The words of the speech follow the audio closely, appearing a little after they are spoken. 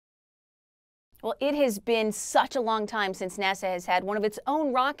Well, it has been such a long time since NASA has had one of its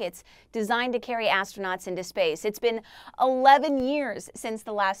own rockets designed to carry astronauts into space. It's been 11 years since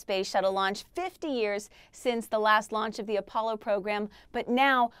the last space shuttle launch, 50 years since the last launch of the Apollo program, but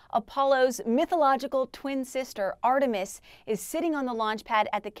now Apollo's mythological twin sister, Artemis, is sitting on the launch pad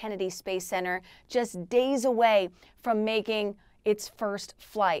at the Kennedy Space Center, just days away from making its first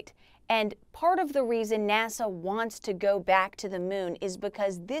flight. And part of the reason NASA wants to go back to the moon is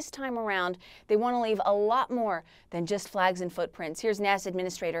because this time around, they want to leave a lot more than just flags and footprints. Here's NASA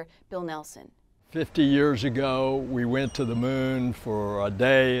Administrator Bill Nelson. 50 years ago, we went to the moon for a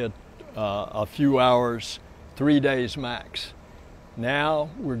day, a few hours, 3 days max. Now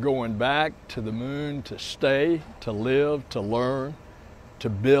we're going back to the moon to stay, to live, to learn, to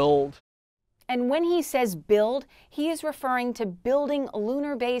build. And when he says build, he is referring to building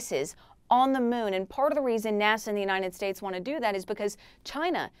lunar bases on the moon. And part of the reason NASA and the United States want to do that is because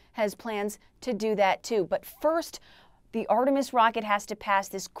China has plans to do that too. But first, the Artemis rocket has to pass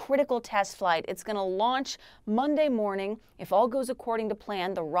this critical test flight. It's going to launch Monday morning. If all goes according to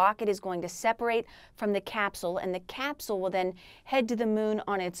plan, the rocket is going to separate from the capsule, and the capsule will then head to the moon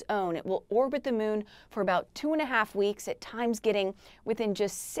on its own. It will orbit the moon for about 2.5 weeks, at times getting within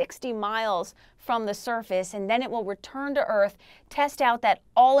just 60 miles from the surface, and then it will return to Earth, test out that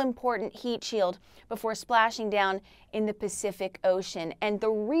all-important heat shield before splashing down in the Pacific Ocean. And the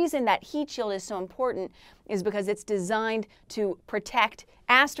reason that heat shield is so important is because it's designed to protect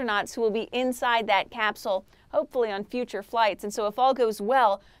astronauts who will be inside that capsule, hopefully on future flights. And so if all goes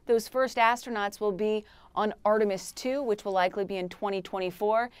well, those first astronauts will be on Artemis 2, which will likely be in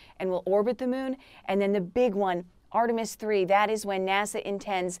 2024 and will orbit the moon. And then the big one, Artemis 3, that is when NASA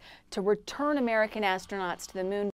intends to return American astronauts to the moon.